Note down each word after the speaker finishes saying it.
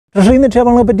Treasury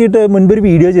നിക്ഷേപങ്ങളെ പറ്റിയിട്ട് മുൻപൊരു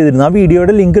video ചെയ്തിരുന്നു. ആ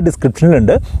വീഡിയോയുടെ ലിങ്ക്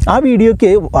ഡിസ്ക്രിപ്ഷനിലുണ്ട്. ആ വീഡിയോയ്ക്ക്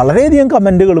വളരെയധികം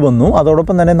കമൻറ്റുകൾ വന്നു.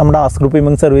 അതോടൊപ്പം തന്നെ നമ്മുടെ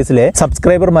RupeeMonk സർവീസിലെ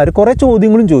സബ്സ്ക്രൈബർമാർ കുറേ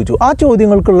ചോദ്യങ്ങളും ചോദിച്ചു. ആ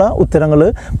ചോദ്യങ്ങൾക്കുള്ള ഉത്തരങ്ങൾ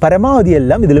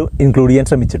പരമാവധിയെല്ലാം ഇതിൽ ഇൻക്ലൂഡ് ചെയ്യാൻ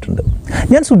ശ്രമിച്ചിട്ടുണ്ട്.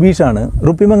 ഞാൻ സുബീഷാണ്.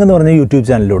 RupeeMonk എന്ന് പറഞ്ഞ യൂട്യൂബ്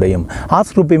ചാനലിലൂടെയും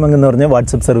RupeeMonk എന്ന് പറഞ്ഞ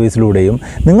വാട്സപ്പ് സർവീസിലൂടെയും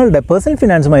നിങ്ങളുടെ പേഴ്സണൽ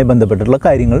ഫിനാൻസുമായി ബന്ധപ്പെട്ടുള്ള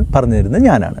കാര്യങ്ങൾ പറഞ്ഞു തരുന്നത്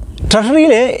ഞാനാണ്.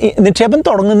 ട്രഷറിയിലെ നിക്ഷേപം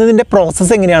തുടങ്ങുന്നതിൻ്റെ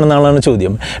പ്രോസസ്സ് എങ്ങനെയാണെന്നാണ്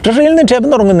ചോദ്യം. ട്രഷറിയിൽ നിക്ഷേപം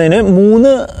തുടങ്ങുന്നതിന്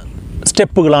 3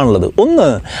 സ്റ്റെപ്പുകളാണുള്ളത്. ഒന്ന്,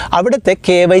 അവിടുത്തെ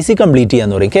KYC കംപ്ലീറ്റ്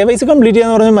ചെയ്യാന്ന് പറയും. KYC കംപ്ലീറ്റ്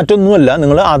ചെയ്യാന്ന് പറഞ്ഞാൽ മറ്റൊന്നുമല്ല,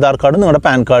 നിങ്ങൾ ആധാർ കാർഡ്, നിങ്ങളുടെ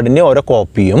പാൻ കാർഡിൻ്റെ ഓരോ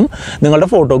കോപ്പിയും നിങ്ങളുടെ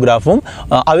ഫോട്ടോഗ്രാഫും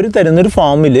അവർ തരുന്നൊരു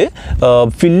ഫോമിൽ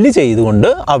ഫില്ല് ചെയ്തുകൊണ്ട്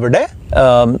അവിടെ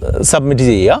സബ്മിറ്റ്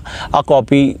ചെയ്യുക. ആ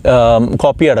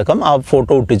കോപ്പി അടക്കം ആ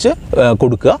ഫോട്ടോ ഒട്ടിച്ച്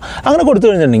കൊടുക്കുക. അങ്ങനെ കൊടുത്തു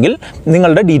കഴിഞ്ഞിട്ടുണ്ടെങ്കിൽ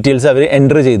നിങ്ങളുടെ ഡീറ്റെയിൽസ് അവർ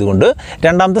എൻ്റർ ചെയ്തുകൊണ്ട്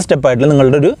രണ്ടാമത്തെ സ്റ്റെപ്പായിട്ട്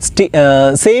നിങ്ങളുടെ ഒരു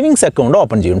സേവിങ്സ് അക്കൗണ്ട്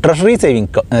ഓപ്പൺ ചെയ്യും. ട്രഷറി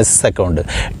സേവിങ്സ് അക്കൗണ്ട്,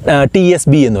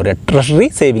 TSB എന്ന് പറയും, ട്രഷറി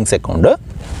സേവിങ്സ് അക്കൗണ്ട്.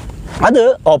 അത്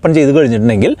ഓപ്പൺ ചെയ്ത്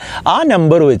കഴിഞ്ഞിട്ടുണ്ടെങ്കിൽ ആ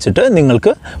നമ്പർ വെച്ചിട്ട്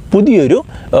നിങ്ങൾക്ക് പുതിയൊരു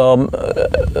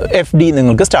FD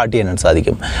നിങ്ങൾക്ക് സ്റ്റാർട്ട് ചെയ്യാനായിട്ട്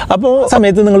സാധിക്കും. അപ്പോൾ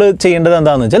സമയത്ത് നിങ്ങൾ ചെയ്യേണ്ടത്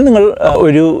എന്താണെന്ന് വെച്ചാൽ, നിങ്ങൾ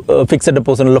ഒരു ഫിക്സഡ്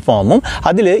ഡെപ്പോസിറ്റുള്ള ഫോമും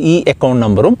അതിൽ ഈ അക്കൗണ്ട്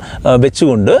നമ്പറും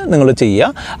വെച്ചുകൊണ്ട് നിങ്ങൾ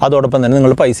ചെയ്യുക. അതോടൊപ്പം തന്നെ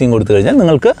നിങ്ങൾ പൈസയും കൊടുത്തു കഴിഞ്ഞാൽ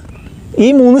നിങ്ങൾക്ക് ഈ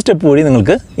 3 സ്റ്റെപ്പ് വഴി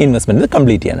നിങ്ങൾക്ക് ഇൻവെസ്റ്റ്മെൻറ്റ്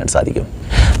കംപ്ലീറ്റ് ചെയ്യാനായിട്ട് സാധിക്കും.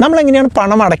 നമ്മളെങ്ങനെയാണ്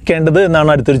പണം അടയ്ക്കേണ്ടത് എന്നാണ്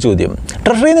അടുത്തൊരു ചോദ്യം.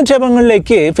 ട്രഷറി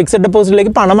നിക്ഷേപങ്ങളിലേക്ക്, ഫിക്സഡ്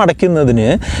ഡെപ്പോസിറ്റിലേക്ക് പണം അടയ്ക്കുന്നതിന്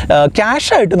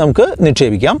ക്യാഷായിട്ട് നമുക്ക്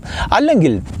നിക്ഷേപിക്കാം,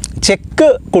 അല്ലെങ്കിൽ ചെക്ക്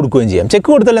കൊടുക്കുകയും ചെയ്യാം. ചെക്ക്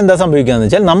കൊടുത്താൽ എന്താ സംഭവിക്കുകയെന്ന്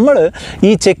വെച്ചാൽ, നമ്മൾ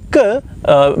ഈ ചെക്ക്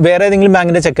വേറെ ഏതെങ്കിലും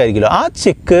ബാങ്കിൻ്റെ ചെക്ക് ആയിരിക്കുമല്ലോ, ആ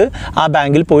ചെക്ക് ആ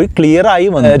ബാങ്കിൽ പോയി ക്ലിയറായി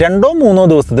വന്ന് 2-3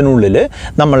 ദിവസത്തിനുള്ളിൽ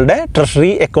നമ്മളുടെ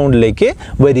ട്രഷറി അക്കൗണ്ടിലേക്ക്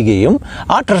വരികയും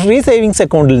ആ ട്രഷറി സേവിങ്സ്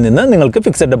അക്കൗണ്ടിൽ നിന്ന് നിങ്ങൾക്ക്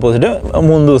ഫിക്സഡ് ഡെപ്പോസിറ്റ്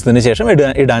 3 ദിവസത്തിന് ശേഷം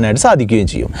ഇടാനായിട്ട് സാധിക്കുകയും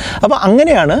ചെയ്യും. അപ്പോൾ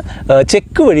അങ്ങനെയാണ്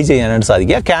ചെക്ക് വഴി ചെയ്യാനായിട്ട്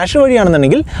സാധിക്കുക. ക്യാഷ്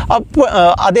വഴിയാണെന്നുണ്ടെങ്കിൽ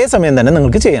അതേ സമയം തന്നെ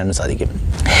നിങ്ങൾക്ക് ചെയ്യാനായിട്ട് സാധിക്കും.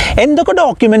 എന്തൊക്കെ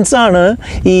ഡോക്യുമെൻറ്റ്സ് ആണ്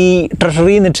ഈ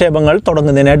ട്രഷറി നിക്ഷേപങ്ങൾ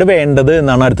തുടങ്ങുന്നതിനായിട്ട് വേണ്ടത്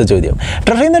എന്നാണ് അടുത്ത ചോദ്യം.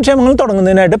 ട്രഷറി നിക്ഷേപങ്ങൾ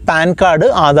തുടങ്ങുന്നതിനായിട്ട് പാൻ കാർഡ്,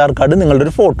 ആധാർ കാർഡ്, നിങ്ങളുടെ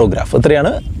ഒരു ഫോട്ടോഗ്രാഫ്,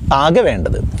 ഇത്രയാണ് ആകെ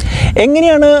വേണ്ടത്.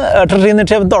 എങ്ങനെയാണ് ട്രഷറി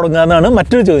നിക്ഷേപം തുടങ്ങുക എന്നാണ്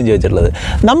മറ്റൊരു ചോദ്യം ചോദിച്ചിട്ടുള്ളത്.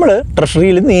 നമ്മൾ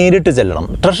ട്രഷറിയിൽ നേരിട്ട് ചെല്ലണം.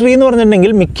 ട്രഷറി എന്ന്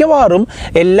പറഞ്ഞിട്ടുണ്ടെങ്കിൽ മിക്കവാറും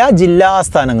എല്ലാ ജില്ലാ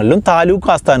ആസ്ഥാനങ്ങളിലും താലൂക്ക്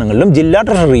ആസ്ഥാനങ്ങളിലും ജില്ലാ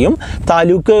ട്രഷറിയും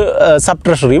താലൂക്ക് സബ്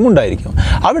ട്രഷറിയും ഉണ്ടായിരിക്കും.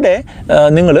 അവിടെ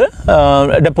നിങ്ങൾ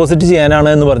ഡെപ്പോസിറ്റ്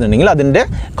ചെയ്യാനാണ് എന്ന് പറഞ്ഞിട്ടുണ്ടെങ്കിൽ അതിൻ്റെ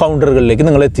കൗണ്ടറുകളിലേക്ക്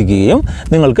നിങ്ങൾ എത്തിക്കുകയും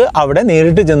നിങ്ങൾക്ക് അവിടെ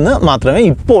നേരിട്ട് ചെന്ന് മാത്രമേ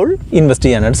ഇപ്പോൾ ഇൻവെസ്റ്റ്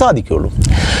ചെയ്യാനായിട്ട് സാധിക്കുകയുള്ളൂ.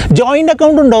 ജോയിൻ്റ്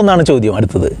അക്കൗണ്ട് ഉണ്ടോ എന്നാണ് ചോദ്യം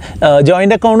അടുത്തത്.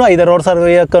 ജോയിൻ്റ് അക്കൗണ്ടും ഐദർ ഓർ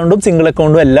സർവേ അക്കൗണ്ടും സിംഗിൾ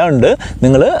അക്കൗണ്ടും എല്ലാം ഉണ്ട്.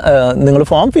 നിങ്ങൾ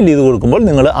ഫോം ഫില്ല് ചെയ്ത് കൊടുക്കുമ്പോൾ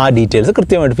നിങ്ങൾ ആ ഡീറ്റെയിൽസ്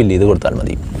കൃത്യമായിട്ട് ഫില്ല് ചെയ്ത് കൊടുത്താൽ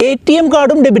മതി. ATM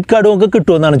കാർഡും ഡെബിറ്റ് കാർഡും ഒക്കെ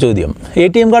കിട്ടുമെന്നാണ് ചോദ്യം.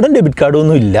 ATM കാർഡും ഡെബിറ്റ് കാർഡും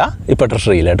ഒന്നും ഇല്ല ഇപ്പോൾ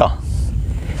ട്രഷറിയിൽ കേട്ടോ.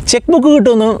 ചെക്ക് ബുക്ക്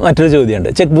കിട്ടുമെന്ന് മറ്റൊരു ചോദ്യമുണ്ട്.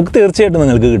 ചെക്ക് ബുക്ക് തീർച്ചയായിട്ടും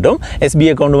നിങ്ങൾക്ക് കിട്ടും. SB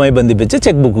അക്കൗണ്ടുമായി ബന്ധിപ്പിച്ച്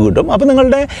ചെക്ക് ബുക്ക് കിട്ടും. അപ്പോൾ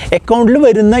നിങ്ങളുടെ അക്കൗണ്ടിൽ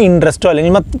വരുന്ന ഇൻട്രസ്റ്റോ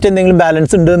അല്ലെങ്കിൽ മറ്റെന്തെങ്കിലും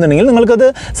ബാലൻസ് ഉണ്ടെന്നുണ്ടെങ്കിൽ നിങ്ങൾക്കത്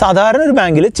സാധാരണ ഒരു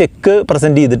ബാങ്കിൽ ചെക്ക്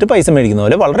പ്രസൻറ്റ് ചെയ്തിട്ട് പൈസ മേടിക്കുന്ന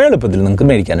പോലെ വളരെ എളുപ്പത്തിൽ നിങ്ങൾക്ക്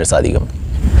മേടിക്കാനായിട്ട് സാധിക്കും.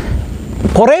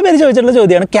 കുറേ പേര് ചോദിച്ചിട്ടുള്ള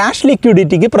ചോദ്യമാണ്, ക്യാഷ്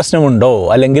ലിക്വിഡിറ്റിക്ക് പ്രശ്നമുണ്ടോ,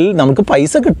 അല്ലെങ്കിൽ നമുക്ക്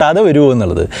പൈസ കിട്ടാതെ വരുമോ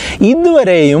എന്നുള്ളത്.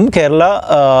 ഇതുവരെയും കേരള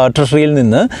ട്രഷറിയിൽ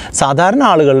നിന്ന് സാധാരണ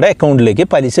ആളുകളുടെ അക്കൗണ്ടിലേക്ക്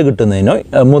പലിശ കിട്ടുന്നതിനോ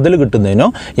മുതൽ കിട്ടുന്നതിനോ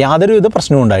യാതൊരുവിധ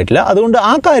പ്രശ്നവും ഉണ്ടായിട്ടില്ല. അതുകൊണ്ട്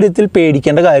ആ കാര്യത്തിൽ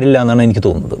പേടിക്കേണ്ട കാര്യമില്ല എന്നാണ് എനിക്ക്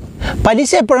തോന്നുന്നത്.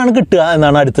 പലിശ എപ്പോഴാണ് കിട്ടുക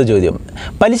എന്നാണ് അടുത്ത ചോദ്യം.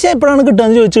 പലിശ എപ്പോഴാണ് കിട്ടുക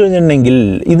എന്ന് ചോദിച്ചു കഴിഞ്ഞിട്ടുണ്ടെങ്കിൽ,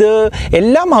 ഇത്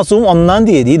എല്ലാ മാസവും 1-ാം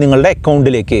തീയതി നിങ്ങളുടെ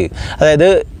അക്കൗണ്ടിലേക്ക്, അതായത്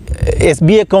SB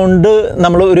അക്കൗണ്ട്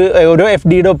നമ്മൾ ഓരോ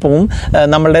FDയുടെ ഒപ്പവും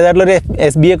നമ്മളുടേതായിട്ടുള്ളൊരു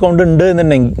SB അക്കൗണ്ട് ഉണ്ട്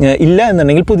എന്നുണ്ടെങ്കിൽ, ഇല്ല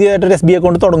എന്നുണ്ടെങ്കിൽ പുതിയതായിട്ടൊരു SB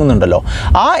അക്കൗണ്ട് തുടങ്ങുന്നുണ്ടല്ലോ,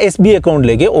 ആ SB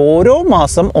അക്കൗണ്ടിലേക്ക് ഓരോ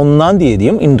മാസം 1-ാം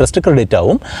തീയതിയും ഇൻട്രസ്റ്റ് ക്രെഡിറ്റ്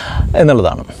ആവും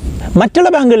എന്നുള്ളതാണ്.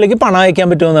 മറ്റുള്ള ബാങ്കുകളിലേക്ക് പണം അയക്കാൻ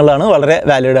പറ്റുമോ എന്നുള്ളതാണ് വളരെ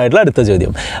വാലിഡ് ആയിട്ടുള്ള അടുത്ത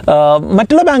ചോദ്യം.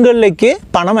 മറ്റുള്ള ബാങ്കുകളിലേക്ക്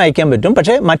പണം അയക്കാൻ പറ്റും,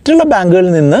 പക്ഷേ മറ്റുള്ള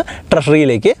ബാങ്കുകളിൽ നിന്ന്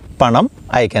ട്രഷറിയിലേക്ക് പണം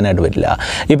അയക്കാനായിട്ട് പറ്റില്ല.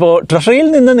 ഇപ്പോൾ ട്രഷറിയിൽ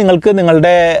നിന്ന് നിങ്ങൾക്ക്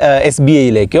നിങ്ങളുടെ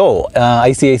SBIയിലേക്കോ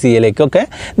ICICIയിലേക്കോ ഒക്കെ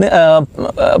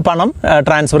പണം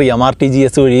ട്രാൻസ്ഫർ ചെയ്യാം.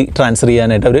 RTGS വഴി ട്രാൻസ്ഫർ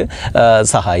ചെയ്യാനായിട്ട് അവർ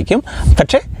സഹായിക്കും.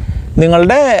 പക്ഷേ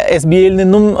നിങ്ങളുടെ SBIയിൽ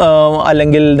നിന്നും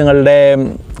അല്ലെങ്കിൽ നിങ്ങളുടെ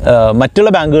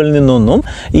മറ്റുള്ള ബാങ്കുകളിൽ നിന്നൊന്നും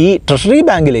ഈ ട്രഷറി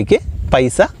ബാങ്കിലേക്ക്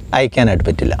പൈസ അയക്കാനായിട്ട്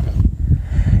പറ്റില്ല.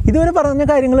 ഇതുവരെ പറഞ്ഞ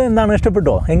കാര്യങ്ങൾ എന്താണ്,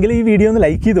 ഇഷ്ടപ്പെട്ടോ? എങ്കിൽ ഈ വീഡിയോ ഒന്ന്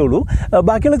ലൈക്ക് ചെയ്തോളൂ.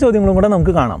 ബാക്കിയുള്ള ചോദ്യങ്ങളും കൂടെ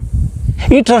നമുക്ക് കാണാം.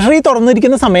 ഈ ട്രഷറി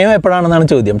തുറന്നിരിക്കുന്ന സമയം എപ്പോഴാണെന്നാണ്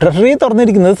ചോദ്യം. ട്രഷറി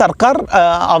തുറന്നിരിക്കുന്നത് സർക്കാർ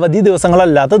അവധി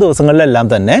ദിവസങ്ങളല്ലാത്ത ദിവസങ്ങളിലെല്ലാം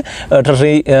തന്നെ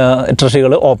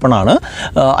ട്രഷറികൾ ഓപ്പൺ ആണ്.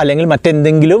 അല്ലെങ്കിൽ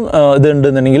മറ്റെന്തെങ്കിലും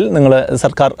ഇതുണ്ടെന്നുണ്ടെങ്കിൽ നിങ്ങൾ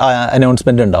സർക്കാർ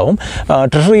അനൗൺസ്മെൻറ്റ് ഉണ്ടാവും.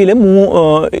 ട്രഷറിയിൽ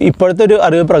ഇപ്പോഴത്തെ ഒരു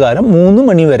അറിവ് പ്രകാരം 3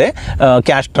 മണി വരെ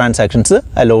ക്യാഷ് ട്രാൻസാക്ഷൻസ്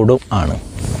അലൗഡ് ആണ്.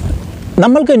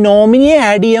 നമ്മൾക്ക് നോമിനിയെ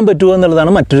ആഡ് ചെയ്യാൻ പറ്റുമോ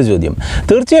എന്നുള്ളതാണ് മറ്റൊരു ചോദ്യം.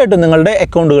 തീർച്ചയായിട്ടും നിങ്ങളുടെ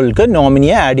അക്കൗണ്ടുകൾക്ക്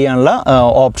നോമിനിയെ ആഡ് ചെയ്യാനുള്ള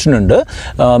ഓപ്ഷൻ ഉണ്ട്.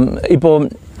 ഇപ്പോൾ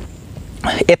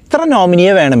എത്ര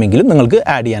നോമിനിയെ വേണമെങ്കിലും നിങ്ങൾക്ക്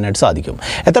ആഡ് ചെയ്യാനായിട്ട് സാധിക്കും.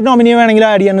 എത്ര നോമിനിയെ വേണമെങ്കിലും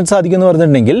ആഡ് ചെയ്യാനായിട്ട് സാധിക്കും എന്ന്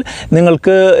പറഞ്ഞിട്ടുണ്ടെങ്കിൽ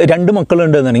നിങ്ങൾക്ക് 2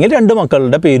 മക്കളുണ്ടെന്നുണ്ടെങ്കിൽ 2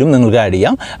 മക്കളുടെ പേരും നിങ്ങൾക്ക് ആഡ്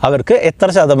ചെയ്യാം. അവർക്ക് എത്ര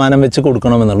ശതമാനം വെച്ച്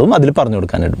കൊടുക്കണമെന്നുള്ളതും അതിൽ പറഞ്ഞു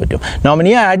കൊടുക്കാനായിട്ട് പറ്റും.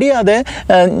 നോമിനിയെ ആഡ് ചെയ്യാതെ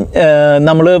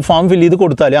നമ്മൾ ഫോം ഫില്ല് ചെയ്ത്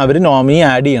കൊടുത്താലും അവർ നോമിനി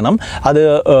ആഡ് ചെയ്യണം, അത്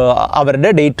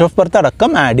അവരുടെ ഡേറ്റ് ഓഫ് ബർത്ത്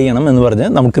അടക്കം ആഡ് ചെയ്യണം എന്ന് പറഞ്ഞ്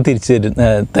നമുക്ക് തിരിച്ച്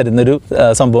തരുന്നൊരു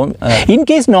സംഭവം. ഇൻ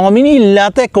കേസ് നോമിനി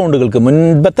ഇല്ലാത്ത അക്കൗണ്ടുകൾക്ക്,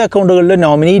 മുൻപത്തെ അക്കൗണ്ടുകളിൽ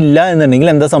നോമിനി ഇല്ല എന്നുണ്ടെങ്കിൽ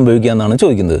എന്താ സംഭവിക്കുക എന്നാണ്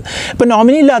ചോദിക്കുന്നത്. ഇപ്പം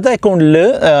നോമിനി ഇല്ലാത്ത അക്കൗണ്ടിൽ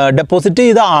ഡെപ്പോസിറ്റ്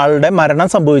ചെയ്ത ആളുടെ മരണം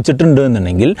സംഭവിച്ചിട്ടുണ്ട്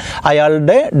എന്നുണ്ടെങ്കിൽ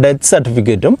അയാളുടെ ഡെത്ത്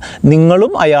സർട്ടിഫിക്കറ്റും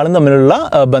നിങ്ങളും അയാളും തമ്മിലുള്ള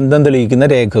ബന്ധം തെളിയിക്കുന്ന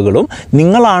രേഖകളും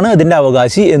നിങ്ങളാണ് അതിൻ്റെ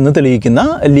അവകാശി എന്ന് തെളിയിക്കുന്ന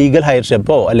ലീഗൽ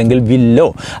ഹയർഷിപ്പോ അല്ലെങ്കിൽ വില്ലോ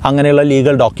അങ്ങനെയുള്ള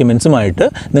ലീഗൽ ഡോക്യുമെൻറ്റ്സുമായിട്ട്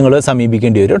നിങ്ങൾ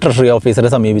സമീപിക്കേണ്ടി വരും. ട്രഷറി ഓഫീസറെ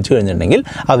സമീപിച്ചു കഴിഞ്ഞിട്ടുണ്ടെങ്കിൽ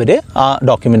അവർ ആ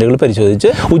ഡോക്യുമെൻറ്റുകൾ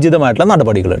പരിശോധിച്ച് ഉചിതമായിട്ടുള്ള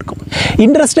നടപടികൾ എടുക്കും.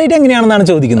 ഇൻട്രസ്റ്റ് റേറ്റ് എങ്ങനെയാണെന്നാണ്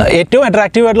ചോദിക്കുന്നത്. ഏറ്റവും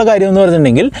അട്രാക്റ്റീവ് ആയിട്ടുള്ള കാര്യം എന്ന്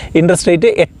പറഞ്ഞിട്ടുണ്ടെങ്കിൽ ഇൻട്രസ്റ്റ്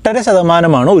റേറ്റ്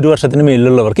 8.5% ഒരു വർഷത്തിന്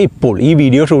മേലിലുള്ളവർക്ക് ഇപ്പോൾ ഈ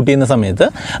വീഡിയോ ഷൂട്ട് ചെയ്യുന്ന സമയത്ത്.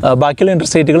 ബാക്കിയുള്ള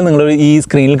ഇൻട്രസ്റ്റ് റേറ്റുകൾ നിങ്ങൾ ഈ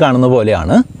സ്ക്രീനിൽ കാണുന്ന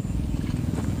പോലെയാണ്.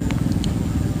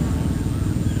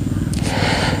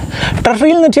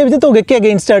 ട്രഷറിയിൽ നിക്ഷേപിച്ച തുകയ്ക്ക്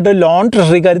അഗെയിൻസ്റ്റ് ആയിട്ട് ലോൺ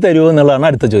ട്രഷറിക്കാർ തരുമോ എന്നുള്ളതാണ്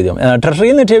അടുത്ത ചോദ്യം.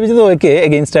 ട്രഷറിയിൽ നിക്ഷേപിച്ച തുകയ്ക്ക്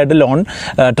അഗെയിൻസ്റ്റ് ആയിട്ട് ലോൺ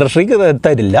ട്രഷറിക്ക്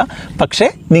തരില്ല. പക്ഷേ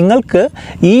നിങ്ങൾക്ക്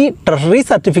ഈ ട്രഷറി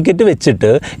സർട്ടിഫിക്കറ്റ്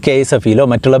വെച്ചിട്ട് KSFയിലോ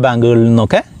മറ്റുള്ള ബാങ്കുകളിൽ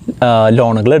നിന്നൊക്കെ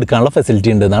ലോണുകൾ എടുക്കാനുള്ള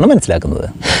ഫെസിലിറ്റി ഉണ്ടെന്നാണ് മനസ്സിലാക്കുന്നത്.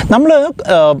 നമ്മൾ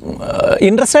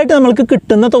ഇൻട്രസ്റ്റ് ആയിട്ട് നമ്മൾക്ക്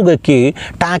കിട്ടുന്ന തുകയ്ക്ക്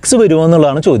ടാക്സ് വരുമോ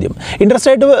എന്നുള്ളതാണ് ചോദ്യം.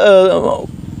 ഇൻട്രസ്റ്റ് ആയിട്ട്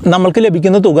നമ്മൾക്ക്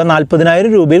ലഭിക്കുന്ന തുക 40,000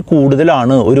 രൂപയിൽ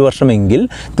കൂടുതലാണ് ഒരു വർഷമെങ്കിൽ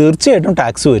തീർച്ചയായിട്ടും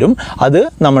ടാക്സ് വരും. അത്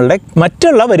നമ്മളുടെ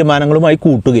മറ്റുള്ള വരുമാനങ്ങളുമായി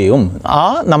കൂട്ടുകയും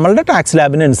നമ്മളുടെ ടാക്സ്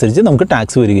ലാബിനനുസരിച്ച് നമുക്ക്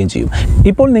ടാക്സ് വരികയും ചെയ്യും.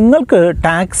 ഇപ്പോൾ നിങ്ങൾക്ക്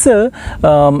ടാക്സ്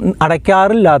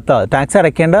ടാക്സ്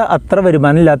അടയ്ക്കേണ്ട അത്ര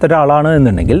വരുമാനം ഇല്ലാത്ത ഒരാളാണ്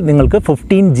എന്നുണ്ടെങ്കിൽ നിങ്ങൾക്ക്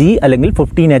 15G അല്ലെങ്കിൽ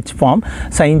 15H ഫോം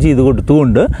സൈൻ ചെയ്ത്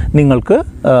കൊടുത്തുകൊണ്ട് നിങ്ങൾക്ക്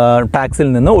ടാക്സിൽ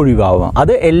നിന്ന് ഒഴിവാവാം.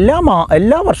 അത്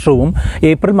എല്ലാ വർഷവും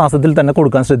ഏപ്രിൽ മാസത്തിൽ തന്നെ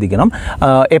കൊടുക്കാൻ ശ്രദ്ധിക്കണം.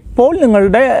 എപ്പോൾ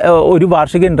നിങ്ങളുടെ ഒരു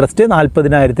വാർഷിക ഇൻട്രസ്റ്റ്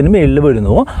 40,000-ന് മേളിൽ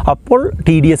വരുന്നുവോ അപ്പോൾ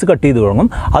TDS കട്ട് ചെയ്ത് തുടങ്ങും.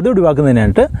 അത്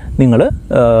ഒഴിവാക്കുന്നതിനായിട്ട് നിങ്ങൾ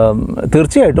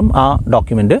തീർച്ചയായിട്ടും ആ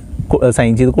ഡോക്യുമെൻറ്റ്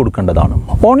സൈൻ ചെയ്ത് കൊടുക്കേണ്ടതാണ്.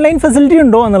 ഓൺലൈൻ ഫെസിലിറ്റി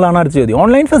ഉണ്ടോ എന്നുള്ളതാണ് അടുത്ത ചോദ്യം.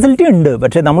 ഓൺലൈൻ ഫെസിലിറ്റി ഉണ്ട്,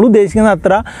 പക്ഷേ നമ്മൾ ഉദ്ദേശിക്കുന്ന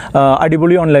അത്ര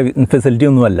അടിപൊളി ഓൺലൈൻ ഫെസിലിറ്റി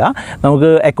ഒന്നുമല്ല. നമുക്ക്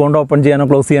അക്കൗണ്ട് ഓപ്പൺ ചെയ്യാനോ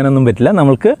ക്ലോസ് ചെയ്യാനൊന്നും പറ്റില്ല.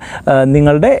 നമുക്ക്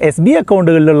നിങ്ങളുടെ SBI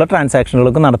അക്കൗണ്ടുകളിലുള്ള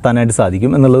ട്രാൻസാക്ഷനുകളൊക്കെ നടത്താനായിട്ട്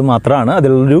സാധിക്കും എന്നുള്ളത് മാത്രമാണ്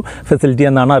അതിലുള്ളൊരു ഫെസിലിറ്റി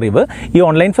എന്നാണ് അറിവ്. ഈ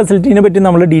ഓൺലൈൻ ഫെസിലിറ്റീനെ പറ്റി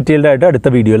നമ്മൾ ഡീറ്റെയിൽഡ് ആയിട്ട് അടുത്ത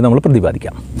വീഡിയോയിൽ നമ്മൾ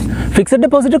പ്രതിപാദിക്കാം. ഫിക്സഡ്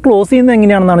ഡെപ്പോസിറ്റ് ക്ലോസ് ചെയ്യുന്നത്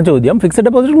എങ്ങനെയാണെന്നാണ് ചോദ്യം. ഫിക്സഡ്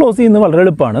ഡെപ്പോസിറ്റ് ക്ലോസ് ചെയ്യുന്നത് വളരെ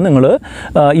എളുപ്പമാണ്. നിങ്ങൾ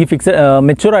ഈ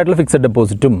മെച്യൂർ ആയിട്ടുള്ള ഫിക്സഡ്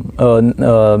ഡെപ്പോസിറ്റും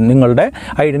നിങ്ങളുടെ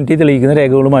ഐഡൻറ്റിറ്റി തെളിയിക്കുന്ന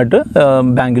രേഖകളുമായിട്ട്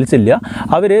ബാങ്കിൽ ചെല്ലുക.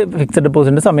 അവർ ഫിക്സഡ്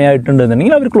ഡെപ്പോസിറ്റിൻ്റെ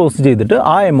സമയമായിട്ടുണ്ടെന്നുണ്ടെങ്കിൽ അവർ ക്ലോസ് ചെയ്തിട്ട്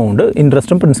ആ എമൗണ്ട്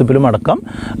ഇൻട്രസ്റ്റും പ്രിൻസിപ്പലും അടക്കം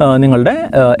നിങ്ങളുടെ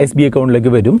SBI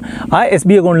അക്കൗണ്ടിലേക്ക് വരും. ആ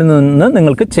SBI അക്കൗണ്ടിൽ നിന്ന്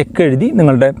നിങ്ങൾക്ക് ചെക്ക് എഴുതി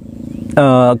നിങ്ങളുടെ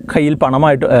കയ്യിൽ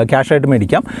പണമായിട്ട് ക്യാഷായിട്ട്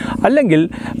മേടിക്കാം. അല്ലെങ്കിൽ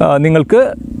നിങ്ങൾക്ക്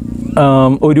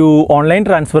ഒരു ഓൺലൈൻ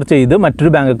ട്രാൻസ്ഫർ ചെയ്ത് മറ്റൊരു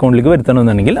ബാങ്ക് അക്കൗണ്ടിലേക്ക്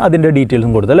വരുത്തണമെന്നുണ്ടെങ്കിൽ അതിൻ്റെ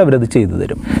ഡീറ്റെയിൽസും കൊടുത്താൽ അവരത് ചെയ്തു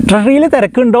തരും. ട്രഷറിയിൽ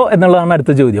തിരക്കുണ്ടോ എന്നുള്ളതാണ്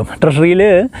അടുത്ത ചോദ്യം. ട്രഷറിയിൽ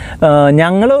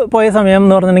ഞങ്ങൾ പോയ സമയം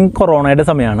എന്ന് പറഞ്ഞിട്ടുണ്ടെങ്കിൽ കൊറോണയുടെ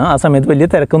സമയമാണ്. ആ സമയത്ത് വലിയ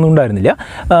തിരക്കൊന്നും ഉണ്ടായിരുന്നില്ല.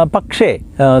 പക്ഷേ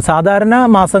സാധാരണ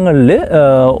മാസങ്ങളിൽ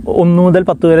 1 മുതൽ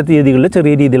 10 വരെ തീയതികളിൽ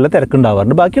ചെറിയ രീതിയിലുള്ള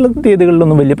തിരക്കുണ്ടാവാറുണ്ട്. ബാക്കിയുള്ള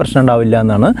തീയതികളിലൊന്നും വലിയ പ്രശ്നം ഉണ്ടാവില്ല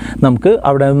എന്നാണ് നമുക്ക്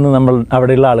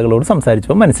അവിടെയുള്ള ആളുകളോട്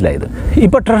സംസാരിച്ചപ്പോൾ മനസ്സിലായത്.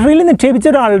 ഇപ്പോൾ ട്രഷറിയിൽ നിക്ഷേപിച്ച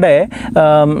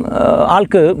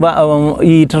ആൾക്ക്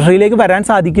ഈ ട്രഷറിയിലേക്ക് വരാൻ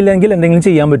സാധിക്കില്ലെങ്കിൽ എന്തെങ്കിലും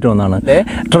ചെയ്യാൻ പറ്റുമെന്നാണ്.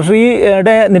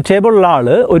 ട്രഷറിയുടെ നിക്ഷേപമുള്ള ആൾ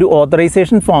ഒരു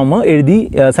ഓതറൈസേഷൻ ഫോം എഴുതി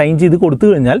സൈൻ ചെയ്ത് കൊടുത്തു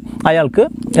കഴിഞ്ഞാൽ അയാൾക്ക്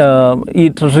ഈ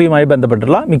ട്രഷറിയുമായി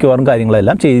ബന്ധപ്പെട്ടുള്ള മിക്കവാറും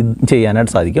കാര്യങ്ങളെല്ലാം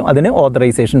ചെയ്യാനായിട്ട് സാധിക്കും. അതിന്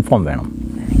ഓതറൈസേഷൻ ഫോം വേണം.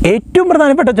 ഏറ്റവും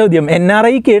പ്രധാനപ്പെട്ട ചോദ്യം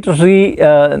NRIക്ക് ട്രഷറി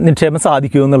നിക്ഷേപം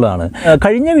സാധിക്കുമോ എന്നുള്ളതാണ്.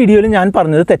 കഴിഞ്ഞ വീഡിയോയിൽ ഞാൻ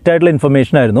പറഞ്ഞത് തെറ്റായിട്ടുള്ള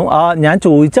ഇൻഫർമേഷൻ ആയിരുന്നു. ഞാൻ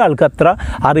ചോദിച്ച ആൾക്ക് അത്ര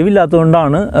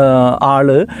അറിവില്ലാത്തതുകൊണ്ടാണ്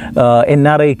ആള്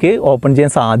NRIക്ക് ഓപ്പൺ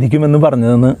ചെയ്യാൻ സാധിക്കുമെന്ന്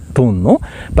പറഞ്ഞതെന്ന് തോന്നുന്നു.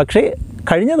 പക്ഷേ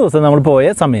കഴിഞ്ഞ ദിവസം നമ്മൾ പോയ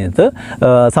സമയത്ത്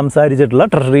സംസാരിച്ചിട്ടുള്ള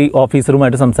ട്രഷറി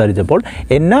ഓഫീസറുമായിട്ട് സംസാരിച്ചപ്പോൾ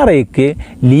NRIക്ക്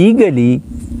ലീഗലി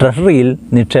ട്രഷറിയിൽ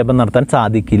നിക്ഷേപം നടത്താൻ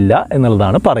സാധിക്കില്ല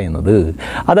എന്നുള്ളതാണ് പറയുന്നത്.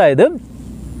 അതായത്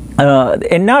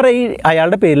NRI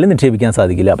അയാളുടെ പേരിൽ നിക്ഷേപിക്കാൻ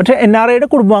സാധിക്കില്ല. പക്ഷേ NRIയുടെ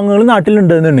കുടുംബാംഗങ്ങൾ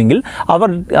നാട്ടിലുണ്ടെന്നുണ്ടെങ്കിൽ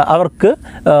അവർക്ക്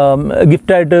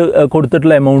ഗിഫ്റ്റായിട്ട്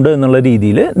കൊടുത്തിട്ടുള്ള എമൗണ്ട് എന്നുള്ള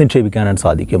രീതിയിൽ നിക്ഷേപിക്കാനായിട്ട്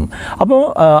സാധിക്കും. അപ്പോൾ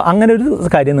അങ്ങനെ ഒരു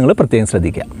കാര്യം നിങ്ങൾ പ്രത്യേകം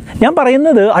ശ്രദ്ധിക്കുക. ഞാൻ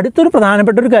പറയുന്നത് അടുത്തൊരു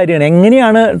പ്രധാനപ്പെട്ട ഒരു കാര്യമാണ്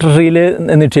എങ്ങനെയാണ് ട്രഷറിയിൽ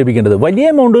നിക്ഷേപിക്കേണ്ടത്. വലിയ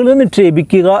എമൗണ്ടുകൾ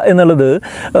നിക്ഷേപിക്കുക എന്നുള്ളത്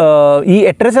ഈ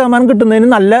 8% കിട്ടുന്നതിന്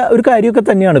നല്ല ഒരു കാര്യമൊക്കെ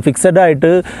തന്നെയാണ്. ഫിക്സഡ്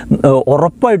ആയിട്ട്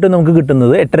ഉറപ്പായിട്ട് നമുക്ക്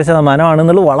കിട്ടുന്നത് 8%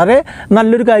 ആണെന്നുള്ളത് വളരെ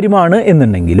നല്ലൊരു കാര്യമാണ്.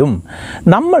 എന്നുണ്ടെങ്കിലും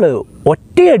നമ്മൾ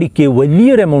ഒറ്റയടിക്ക്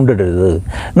വലിയൊരു എമൗണ്ട് ഇടരുത്.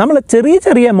 നമ്മൾ ചെറിയ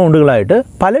ചെറിയ എമൗണ്ടുകളായിട്ട്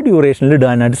പല ഡ്യൂറേഷനിൽ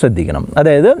ഇടാനായിട്ട് ശ്രദ്ധിക്കണം.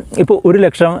 അതായത് ഇപ്പോൾ 1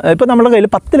 ലക്ഷം, ഇപ്പോൾ നമ്മുടെ കയ്യിൽ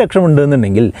 10 ലക്ഷം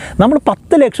ഉണ്ടെന്നുണ്ടെങ്കിൽ നമ്മൾ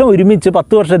 10 ലക്ഷം ഒരുമിച്ച്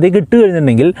 10 വർഷത്തേക്ക് ഇട്ട്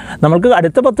കഴിഞ്ഞിട്ടുണ്ടെങ്കിൽ നമുക്ക്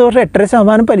അടുത്ത 10 വർഷം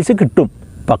 8% പലിശ കിട്ടും.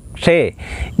 പക്ഷേ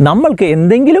നമ്മൾക്ക്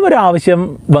എന്തെങ്കിലും ഒരു ആവശ്യം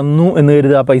വന്നു എന്ന്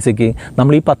കരുതുക ആ പൈസയ്ക്ക്,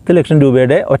 നമ്മൾ ഈ 10 ലക്ഷം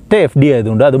രൂപയുടെ ഒറ്റ FD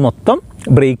ആയതുകൊണ്ട് അത് മൊത്തം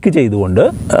ബ്രേക്ക് ചെയ്തുകൊണ്ട്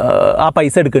ആ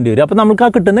പൈസ എടുക്കേണ്ടി വരും. അപ്പോൾ നമുക്ക് ആ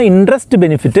കിട്ടുന്ന ഇൻട്രസ്റ്റ്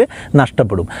ബെനിഫിറ്റ്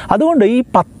നഷ്ടപ്പെടും. അതുകൊണ്ട് ഈ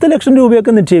 10 ലക്ഷം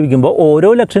രൂപയൊക്കെ നിക്ഷേപിക്കുമ്പോൾ ഓരോ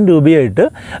ലക്ഷം രൂപയായിട്ട്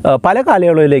പല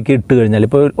കാലയളവിലേക്ക് ഇട്ട് കഴിഞ്ഞാൽ,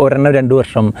 ഇപ്പോൾ ഒരെണ്ണം 2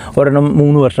 വർഷം, ഒരെണ്ണം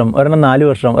 3 വർഷം, ഒരെണ്ണം 4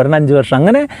 വർഷം, ഒരെണ്ണം 5 വർഷം,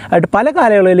 അങ്ങനെ ആയിട്ട് പല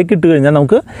കാലയളവിലേക്ക് ഇട്ട് കഴിഞ്ഞാൽ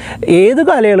നമുക്ക് ഏത്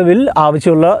കാലയളവിൽ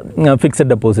ആവശ്യമുള്ള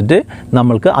ഫിക്സഡ് ഡെപ്പോസിറ്റ്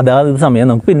നമ്മൾക്ക് അതാത് സമയം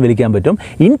നമുക്ക് പിൻവലിക്കാൻ പറ്റും.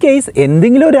 ഇൻ കേസ്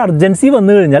എന്തെങ്കിലും ഒരു അർജൻസി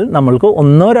വന്നു കഴിഞ്ഞാൽ നമ്മൾക്ക്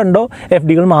 1-2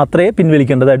 FDകൾ മാത്രമേ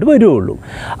പിൻവലിക്കേണ്ടതായിട്ട് വരുള്ളൂ.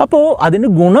 അപ്പോൾ അതിന്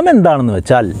ഗുണം എന്താണെന്ന്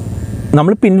വെച്ചാൽ,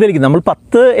 നമ്മൾ പിൻവലിക്കും, നമ്മൾ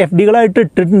 10 FDകളായിട്ട്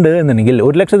ഇട്ടിട്ടുണ്ട് എന്നുണ്ടെങ്കിൽ,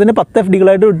 1 ലക്ഷത്തിന് 10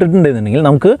 FDകളായിട്ട് ഇട്ടിട്ടുണ്ട് എന്നുണ്ടെങ്കിൽ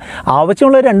നമുക്ക്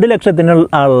ആവശ്യമുള്ള 2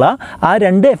 ലക്ഷത്തിനുള്ള ആ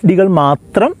 2 FDകൾ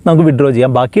മാത്രം നമുക്ക് വിഡ്രോ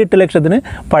ചെയ്യാം. ബാക്കി 8 ലക്ഷത്തിന്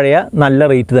പഴയ നല്ല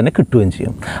റേറ്റ് തന്നെ കിട്ടുകയും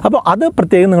ചെയ്യും. അപ്പോൾ അത്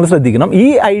പ്രത്യേകം നിങ്ങൾ ശ്രദ്ധിക്കണം. ഈ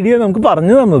ഐഡിയ നമുക്ക്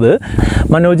പറഞ്ഞു തന്നത്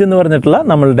മനോജ് എന്ന് പറഞ്ഞിട്ടുള്ള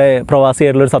നമ്മളുടെ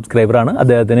പ്രവാസിയായിട്ടുള്ളൊരു സബ്സ്ക്രൈബറാണ്.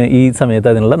 അദ്ദേഹത്തിന് ഈ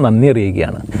സമയത്ത് അതിനുള്ള നന്ദി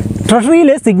അറിയിക്കുകയാണ്.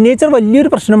 ട്രഷറിയിലെ സിഗ്നേച്ചർ വലിയൊരു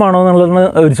പ്രശ്നമാണോ എന്നുള്ളതാണ്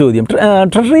ഒരു ചോദ്യം.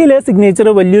 ട്രഷറിയിലെ സിഗ്നേച്ചർ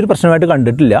വലിയൊരു പ്രശ്നമായിട്ട്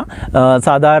കണ്ടിട്ടില്ല.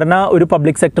 സാധാരണ ഒരു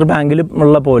പബ്ലിക് സെക്ടർ ബാങ്കിൽ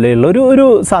ഉള്ള പോലെയുള്ള ഒരു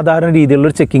സാധാരണ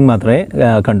രീതിയിലുള്ളൊരു ചെക്കിങ് മാത്രമേ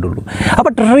കണ്ടുള്ളൂ.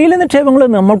 അപ്പോൾ ട്രഷറിയിലെ നിക്ഷേപങ്ങൾ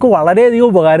നമ്മൾക്ക് വളരെയധികം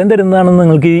ഉപകാരം തരുന്നതാണെന്ന്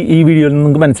നിങ്ങൾക്ക് ഈ വീഡിയോയിൽ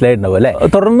നിങ്ങൾക്ക് മനസ്സിലായിട്ടുണ്ടാവും അല്ലേ.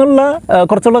 തുടർന്നുള്ള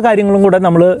കുറച്ചുള്ള കാര്യങ്ങളും കൂടെ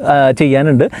നമ്മൾ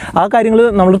ചെയ്യാനുണ്ട്. ആ കാര്യങ്ങൾ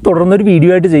നമ്മൾ തുടർന്നൊരു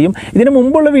വീഡിയോ ആയിട്ട് ചെയ്യും. ഇതിന്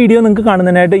മുമ്പുള്ള വീഡിയോ നിങ്ങൾക്ക്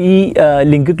കാണുന്നതിനായിട്ട് ഈ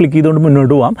ലിങ്ക് ക്ലിക്ക് ചെയ്തുകൊണ്ട്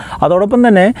മുന്നോട്ട് പോകാം. അതോടൊപ്പം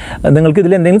തന്നെ നിങ്ങൾക്ക്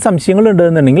ഇതിൽ എന്തെങ്കിലും സംശയങ്ങൾ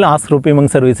ഉണ്ടെന്നുണ്ടെങ്കിൽ RupeeMonk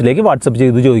സർവീസിലേക്ക് വാട്സപ്പ്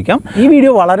ചെയ്ത് ചോദിക്കാം. ഈ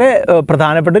വീഡിയോ വളരെ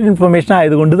പ്രധാനപ്പെട്ട ഒരു ഇൻഫർമേഷൻ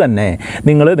ആയതുകൊണ്ട് തന്നെ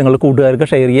നിങ്ങളുടെ കൂട്ടുകാർക്ക്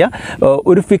ഷെയർ ചെയ്യുക.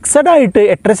 ഒരു ഫിക്സഡ് ആയിട്ട്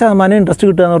 8% ഇൻട്രസ്റ്റ്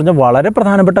കിട്ടുക എന്ന് പറഞ്ഞാൽ വളരെ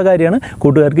പ്രധാനപ്പെട്ട കാര്യമാണ്.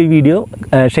 കൂട്ടുകാർക്ക് ഈ വീഡിയോ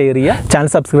ഷെയർ ചെയ്യുക,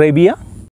 ചാനൽ സബ്സ്ക്രൈബ് ചെയ്യുക.